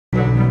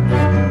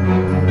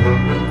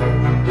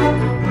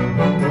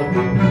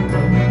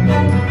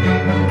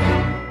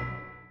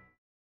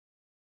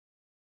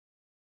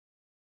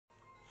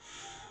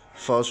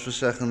Foz for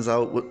Seconds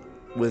Out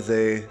with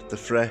the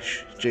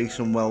fresh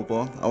Jason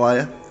Welborn. How are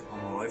you?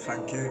 I'm alright,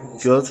 thank you.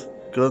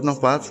 Good, not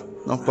bad,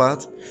 not bad.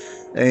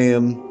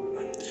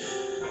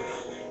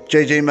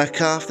 JJ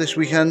Metcalf this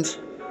weekend.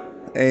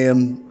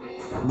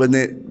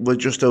 We're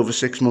just over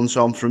 6 months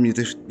on from your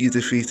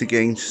defeat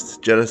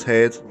against Gerard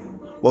Heard.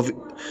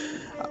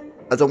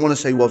 I don't want to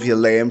say what have you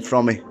learned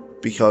from it,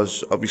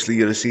 because obviously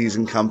you're a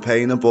seasoned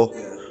campaigner, but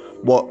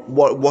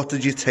what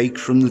did you take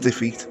from the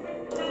defeat?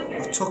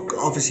 I took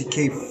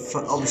obviously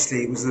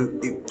it was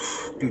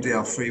good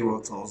day. 3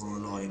 world titles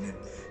on the line, and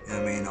you know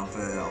what I mean.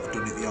 I've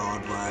done it the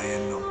hard way,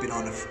 and I've been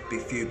on a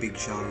few big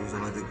shows. I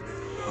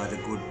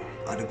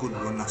had a good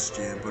run last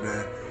year, but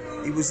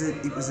it was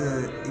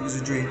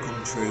a dream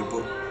come true.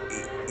 But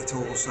it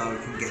also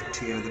can get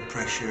to you, the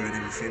pressure and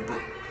everything.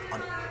 But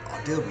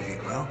I dealt with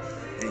it well.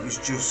 It was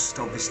just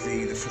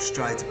obviously the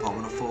frustrated part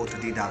when I thought I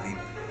did have him.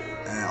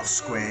 I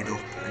squared up,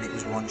 and it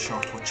was one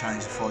shot what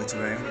changed the fight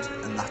around,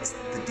 and that's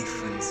the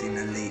difference in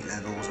elite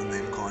levels and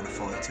them kind of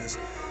fighters.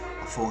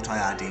 I thought I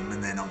had him,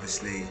 and then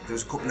obviously there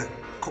was a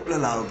couple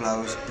of low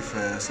blows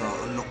before, so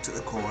I looked at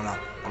the corner,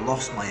 I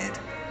lost my head,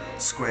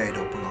 squared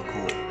up, and got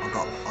caught.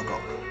 I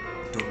got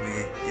done with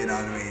it, you know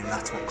what I mean?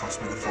 That's what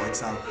cost me the fight.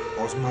 So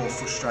I was more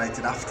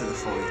frustrated after the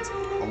fight.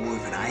 I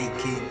wasn't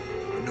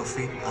aching,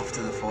 nothing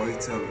after the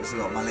fight. So it was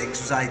like my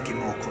legs was aching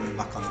more coming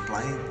back on the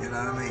plane, you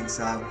know what I mean?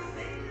 So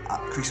at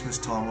Christmas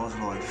time I was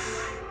like,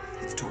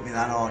 it took me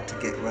that hard to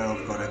get where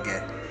I've got to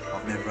get.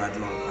 I've never had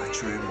like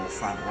Matchroom or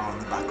Frank on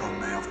the back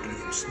on me. I've done it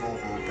from small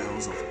hall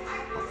bills.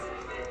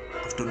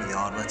 I've done it the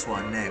hard way. That's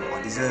why now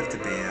I deserve to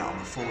be here. I'm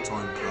a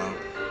full-time pro,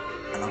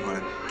 and I've got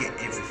to get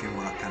everything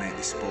what I can out of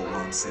this sport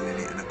while I'm still in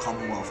it. And a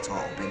Commonwealth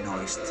title would be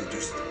nice to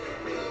just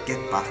get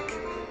back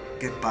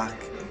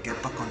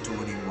onto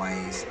winning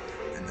ways.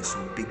 And there's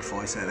some big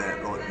fights out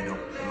there like me up,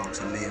 the likes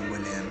of Liam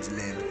Williams,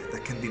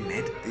 that can be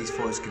made. These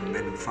fights can be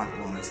made, and Frank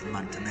Warren's the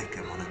man to make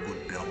them on a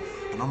good bill.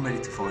 And I'm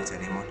ready to fight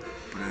anyone.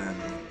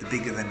 But the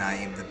bigger the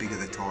name, the bigger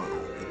the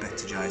title, the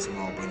better Jason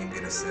Welborn you're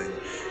going to see.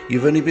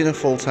 You've only been a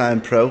full-time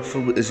pro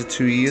for, is it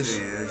 2 years?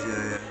 2 years,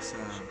 yeah.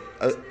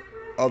 So,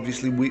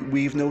 obviously,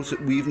 we've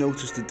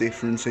noticed a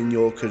difference in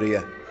your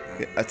career,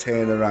 a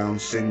turnaround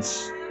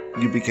since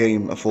you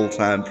became a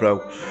full-time pro.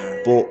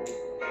 But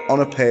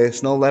on a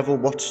personal level,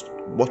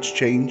 what's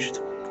changed?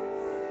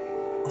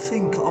 I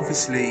think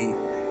obviously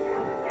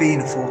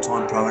being a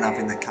full-time pro and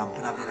having the camp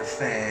and having a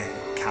fair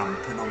camp,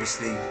 and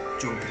obviously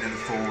jumping in a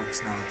 4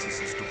 weeks notice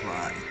and stuff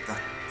like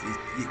that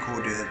you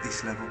can't do it at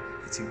this level.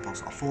 It's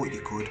impossible. I thought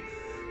you could,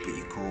 but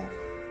you can't.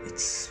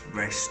 It's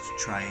rest,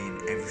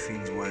 train,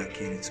 everything's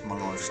working. It's my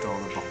lifestyle,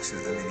 the boxing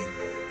at the minute,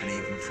 and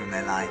even from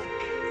LA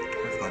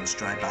we've gone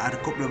straight. But I had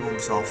a couple of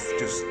months off,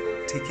 just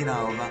ticking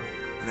over,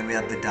 and then we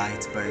had the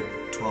date about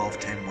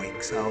 12-10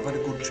 weeks. So I've had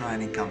a good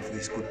training camp for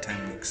this good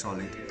 10 weeks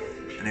solid,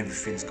 and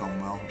everything's gone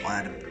well.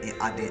 I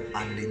had a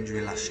hand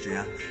injury last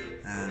year.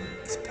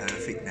 It's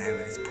perfect now,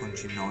 and it's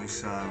punching nice.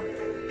 So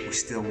we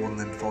still won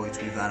them fights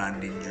with that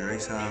hand injury.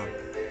 So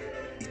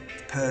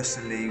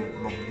personally,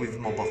 with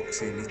my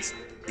boxing,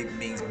 it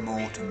means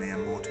more to me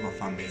and more to my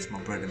family. It's my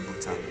bread and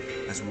butter,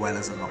 as well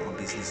as I've got my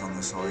business on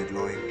the side.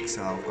 Like,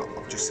 so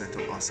I've just set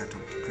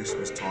up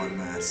Christmas time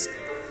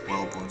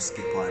Welborn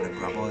skip hire and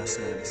grab hire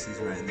services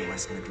right in the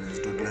West Midlands,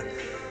 Dudley.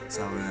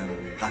 So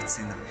that's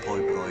in the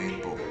pipeline,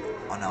 but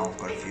I know I've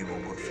got a few more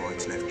good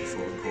fights left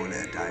before we call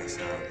it a day.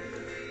 So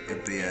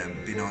it'd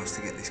be nice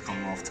to get this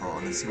Commonwealth title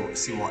and see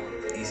what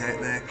is out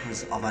there,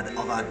 because I've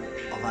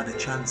had a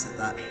chance at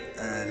that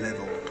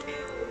level,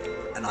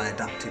 and I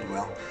adapted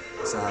well.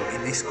 So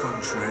in this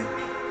country,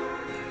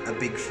 a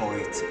big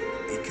fight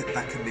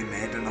that can be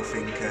made, and I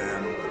think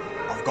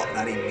I've got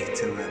that in me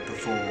to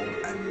perform.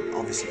 And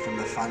obviously from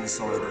the fan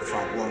side and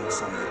Frank Warren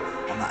side,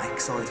 I'm that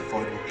excited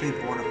for what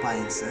people want to pay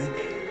and see.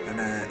 And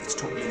it's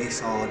took me this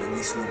hard and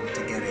this long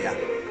to get here.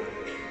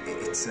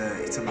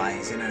 It's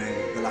amazing,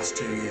 and the last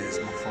 2 years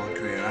my fight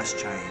career has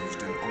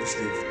changed. And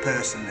obviously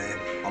personally,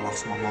 I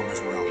lost my mum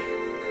as well,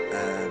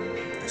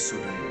 a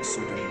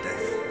sudden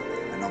death.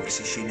 And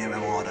obviously she knew how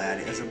hard I had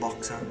it as a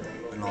boxer,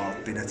 and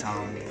I've been at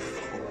home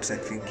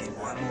upset thinking,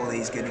 why am all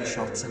these getting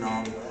shots and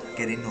I'm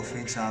getting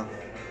nothing? So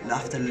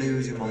after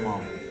losing my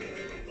mum,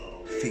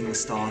 things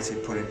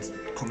started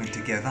coming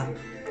together,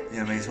 you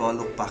know what I mean? So I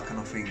look back and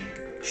I think,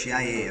 she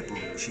ain't here,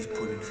 but she's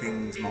putting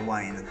things my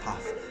way in the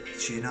path.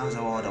 She knows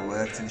how hard I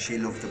worked, and she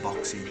loved the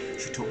boxing.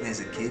 She took me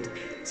as a kid,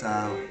 so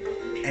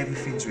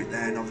everything's written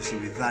there. And obviously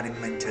with that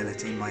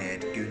mentality in my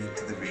head, going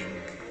into the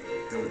ring,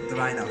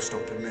 there ain't no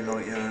stopping me,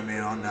 like, you know what I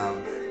mean? I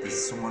know there's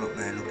someone up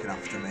there looking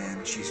after me,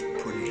 and she's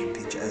putting it in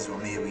pictures.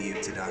 I'm here with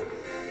you today.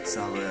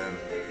 So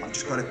I've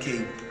just got to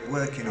keep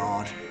working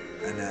hard,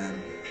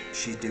 and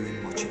she's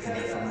doing what she can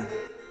do for me.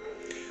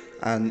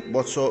 And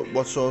what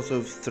sort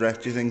of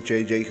threat do you think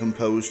JJ can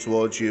pose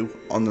towards you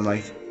on the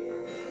night?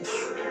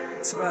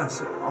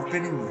 I've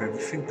been in with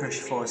everything,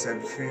 pressure fights,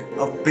 everything.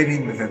 I've been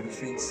in with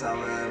everything, so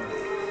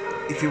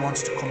if he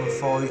wants to come and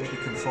fight, we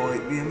can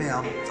fight. You know me,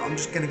 I'm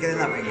just going to get in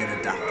that ring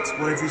and adapt.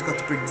 Whatever he's got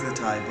to bring to the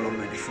table, I'm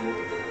ready for. You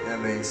know what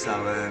I mean? So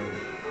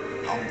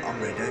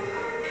I'm ready.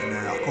 And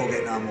I can't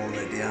get no more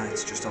ready.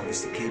 It's just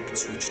obviously keeping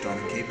switched on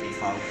and keeping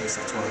focused.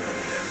 That's what I've got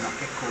to do. Not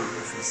get caught in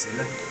nothing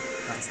silly.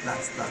 That's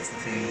the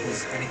thing,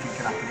 because anything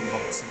can happen in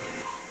boxing.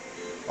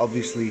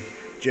 Obviously,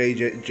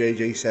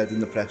 JJ said in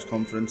the press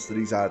conference that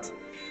he's had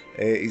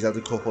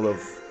a couple of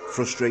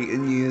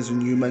frustrating years,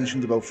 and you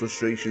mentioned about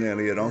frustration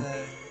earlier on.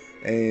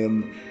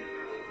 Do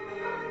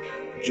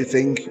you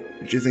think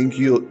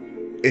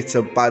it's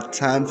a bad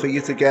time for you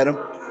to get him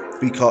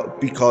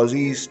because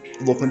he's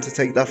looking to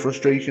take that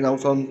frustration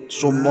out on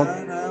someone?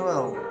 No,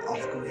 well,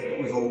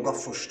 we've all got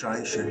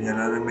frustration, you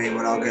know what I mean?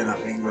 We're all getting that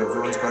thing where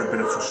everyone's got a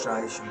bit of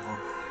frustration, but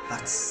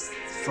that's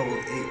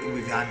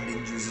with hand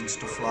injuries and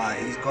stuff like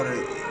that.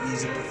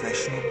 He's a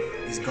professional.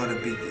 He's got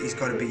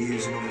to be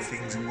using other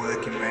things and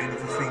working around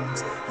other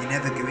things. You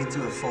never go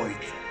into a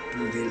fight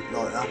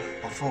like that.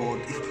 I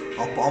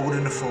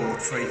wouldn't have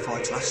fought 3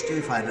 fights last year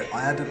if I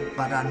had a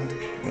bad hand,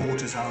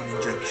 cortisone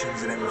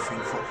injections and everything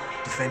for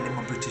defending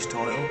my British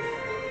title.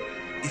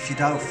 If you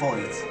don't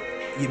fight,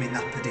 you're in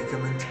that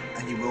predicament,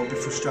 and you will be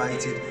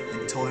frustrated,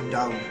 and time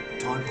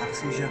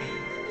passes you.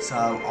 So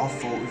I've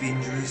fought with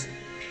injuries.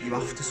 You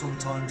have to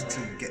sometimes to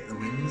get the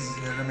wins,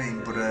 you know what I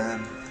mean? But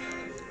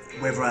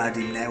whether I had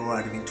him now or I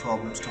had him in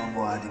 12 months' time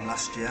or I had him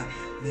last year,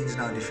 means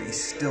no difference.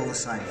 He's still the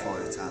same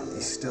fighter.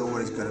 He's still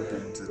what he's got to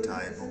bring to the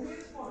table.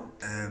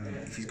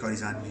 If he's got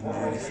his hand injury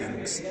and he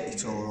thinks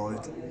it's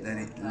alright, let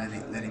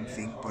him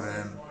think. But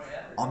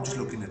I'm just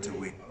looking to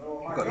win.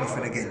 I've got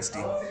nothing against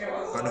him.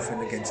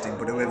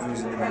 But whoever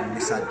was in the ring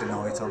this Saturday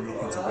night, I'm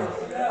looking to win.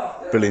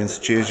 Brilliant.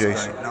 Cheers,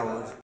 Jason. No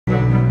worries.